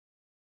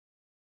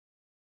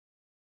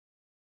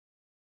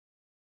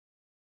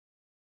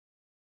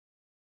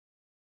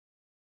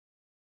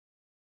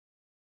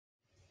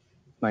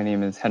My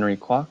name is Henry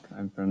Quach.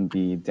 I'm from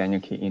the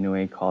Daniel K.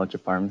 Inouye College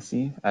of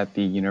Pharmacy at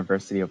the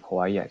University of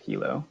Hawaii at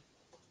Hilo.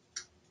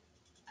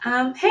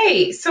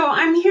 Hey, so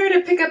I'm here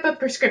to pick up a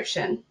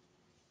prescription.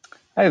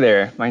 Hi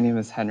there, my name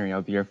is Henry.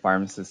 I'll be your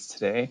pharmacist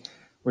today.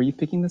 Were you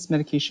picking this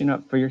medication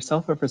up for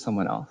yourself or for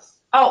someone else?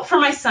 Oh, for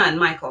my son,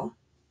 Michael.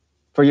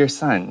 For your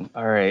son,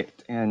 all right.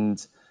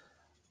 And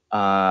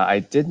I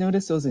did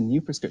notice it was a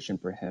new prescription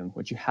for him.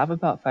 Would you have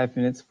about 5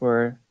 minutes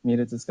for me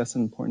to discuss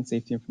some important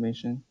safety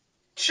information?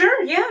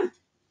 Sure, yeah.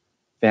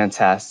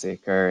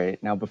 Fantastic. All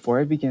right. Now, before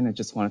I begin, I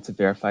just wanted to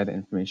verify the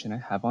information I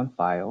have on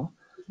file.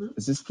 Mhm.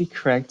 Is this the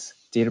correct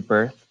date of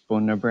birth,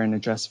 phone number, and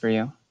address for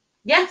you?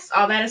 Yes,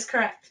 all that is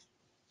correct.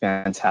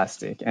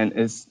 Fantastic. And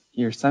is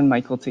your son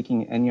Michael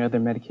taking any other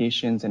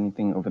medications,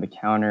 anything over the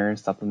counter,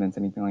 supplements,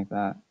 anything like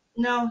that?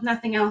 No,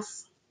 nothing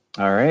else.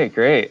 All right,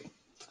 great.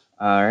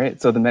 All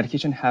right, so the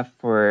medication I have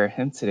for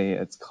him today,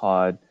 it's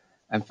called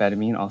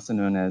amphetamine, also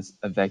known as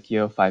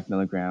Avecchio 5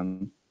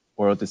 milligram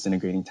oral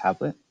disintegrating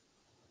tablet.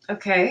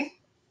 Okay.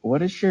 What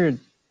does your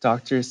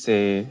doctor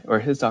say, or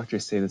his doctor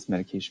say this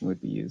medication would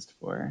be used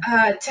for?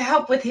 To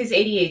help with his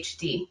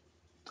ADHD.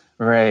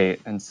 Right,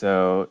 and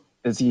so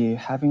is he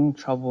having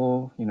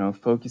trouble,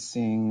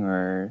 focusing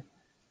or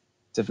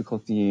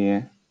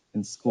difficulty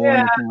in school, Yeah,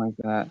 anything like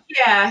that?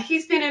 yeah.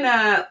 He's been in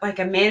a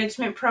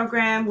management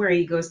program where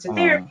he goes to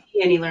therapy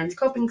Oh, and he learns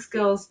coping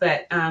skills,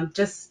 but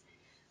just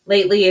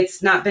lately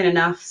it's not been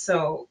enough.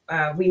 So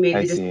we made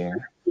I the decision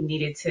see. he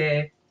needed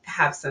to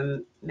have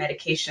some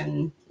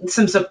medication,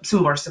 some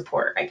more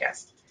support, I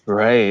guess.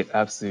 Right,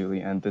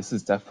 absolutely. And this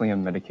is definitely a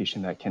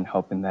medication that can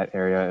help in that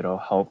area. It'll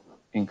help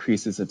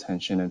increase his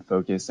attention and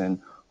focus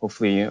and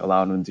hopefully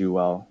allow him to do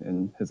well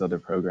in his other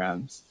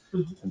programs.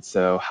 And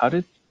so, how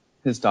did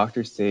his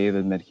doctor say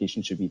the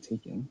medication should be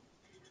taken?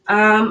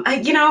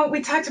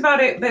 We talked about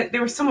it, but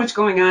there was so much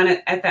going on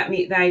at that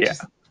meet that I Yeah,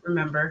 just don't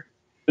remember.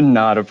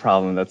 not a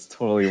problem. That's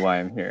totally why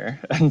I'm here.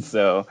 And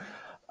so,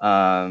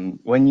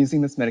 when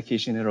using this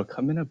medication, it'll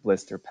come in a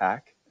blister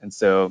pack. And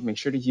so make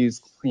sure to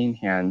use clean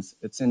hands.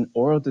 It's an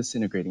oral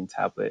disintegrating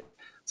tablet.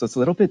 So it's a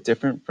little bit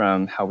different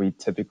from how we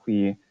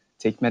typically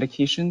take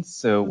medications.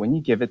 So when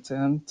you give it to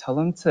him, tell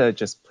him to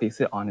just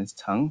place it on his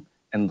tongue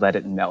and let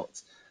it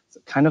melt. So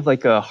kind of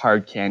like a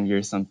hard candy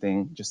or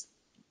something. Just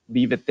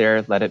leave it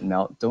there, let it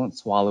melt. Don't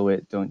swallow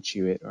it, don't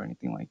chew it or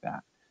anything like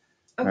that.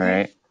 All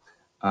Okay,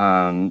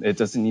 right. It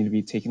doesn't need to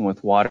be taken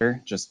with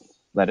water. Just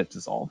let it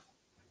dissolve.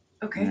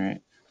 All okay.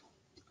 right.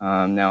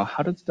 Now,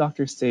 how did the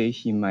doctor say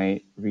he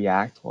might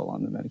react while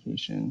on the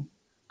medication?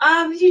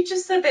 You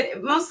just said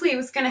that mostly it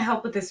was going to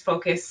help with his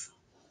focus.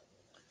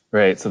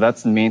 Right, so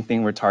that's the main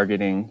thing we're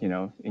targeting,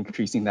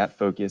 increasing that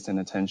focus and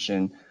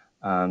attention.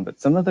 But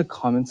some of the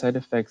common side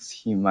effects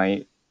he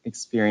might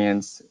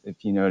experience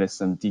if you notice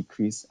some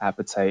decreased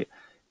appetite,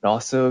 it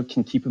also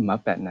can keep him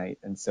up at night.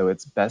 And so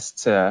it's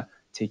best to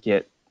take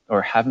it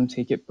or have him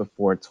take it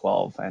before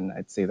 12. And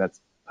I'd say that's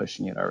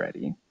pushing it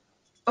already.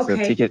 So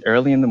Okay, take it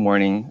early in the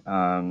morning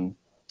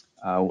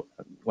uh,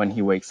 when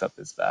he wakes up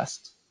is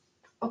best.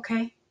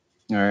 okay,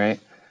 All right.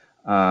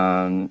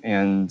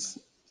 And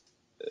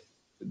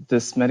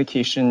this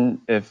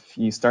medication, if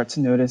you start to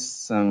notice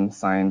some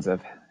signs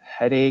of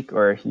headache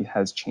or he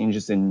has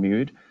changes in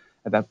mood,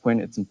 at that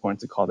point, it's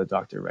important to call the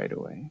doctor right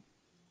away.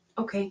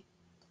 okay.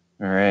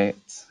 All right.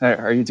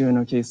 Are you doing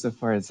okay so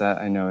far? Is that,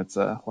 I know it's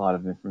a lot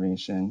of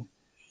information.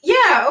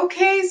 Yeah,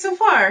 okay, so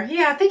far.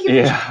 Yeah, thank you for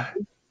Yeah.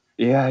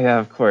 Yeah,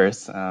 of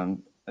course.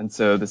 And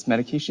so this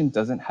medication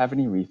doesn't have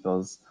any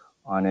refills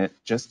on it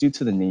just due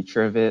to the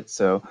nature of it.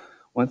 So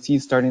once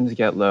he's starting to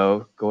get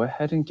low, go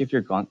ahead and give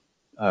your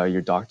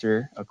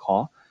doctor a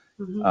call.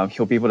 hmm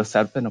He'll be able to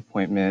set up an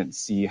appointment,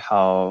 see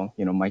how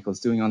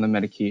Michael's doing on the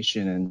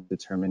medication, and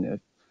determine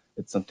if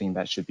it's something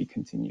that should be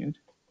continued.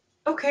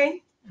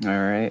 Okay, All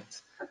right.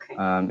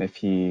 okay, If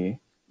he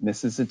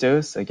misses a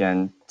dose,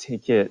 again,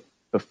 take it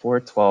before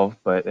 12.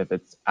 But if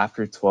it's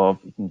after 12,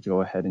 you can go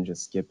ahead and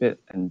just skip it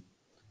and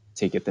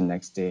take it the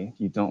next day.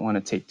 You don't want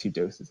to take two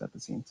doses at the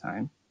same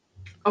time.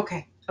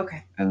 okay,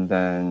 okay, And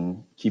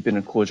then keep it in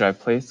a cool, dry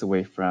place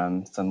away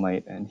from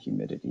sunlight and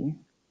humidity.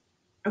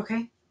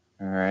 okay.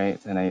 All right,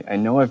 and I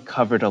know I've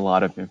covered a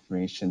lot of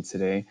information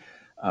today.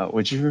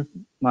 Would you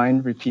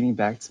mind repeating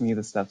back to me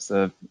the steps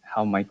of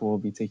how Michael will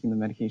be taking the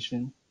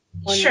medication?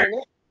 Sure.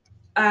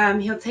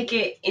 He'll take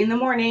it in the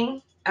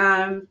morning,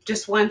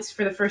 just once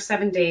for the first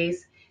 7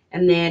 days.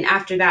 And then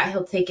after that,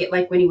 he'll take it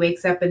like when he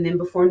wakes up and then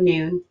before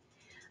noon,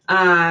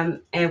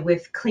 and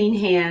with clean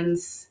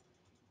hands.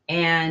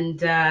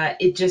 And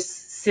it just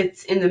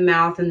sits in the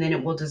mouth and then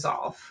it will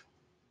dissolve.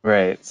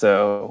 Right,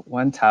 so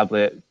one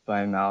tablet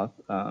by mouth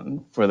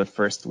for the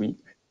first week,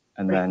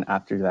 and Right. then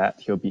after that,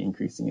 he'll be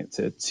increasing it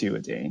to two a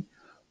day.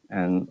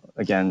 And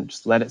again,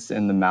 just let it sit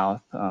in the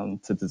mouth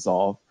to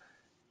dissolve.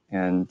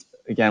 And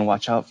again,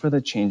 watch out for the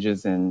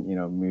changes in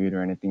mood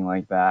or anything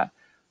like that.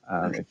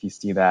 Okay. If you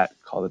see that,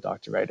 call the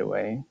doctor right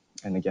away.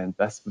 And again,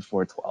 best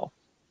before 12.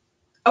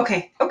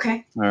 Okay.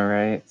 Okay. All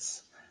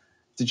right.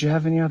 Did you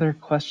have any other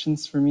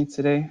questions for me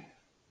today?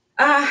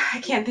 I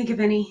can't think of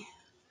any.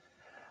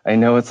 I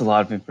know it's a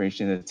lot of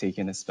information to take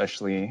in,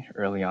 especially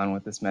early on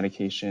with this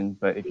medication.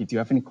 But if you do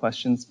have any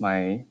questions,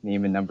 my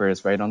name and number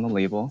is right on the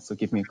label. So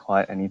give me a call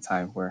at any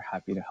time. We're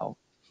happy to help.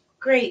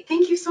 Great.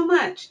 Thank you so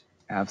much.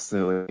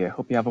 Absolutely. I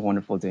hope you have a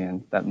wonderful day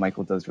and that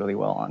Michael does really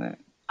well on it.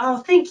 Oh,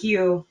 thank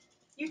you.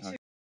 You too.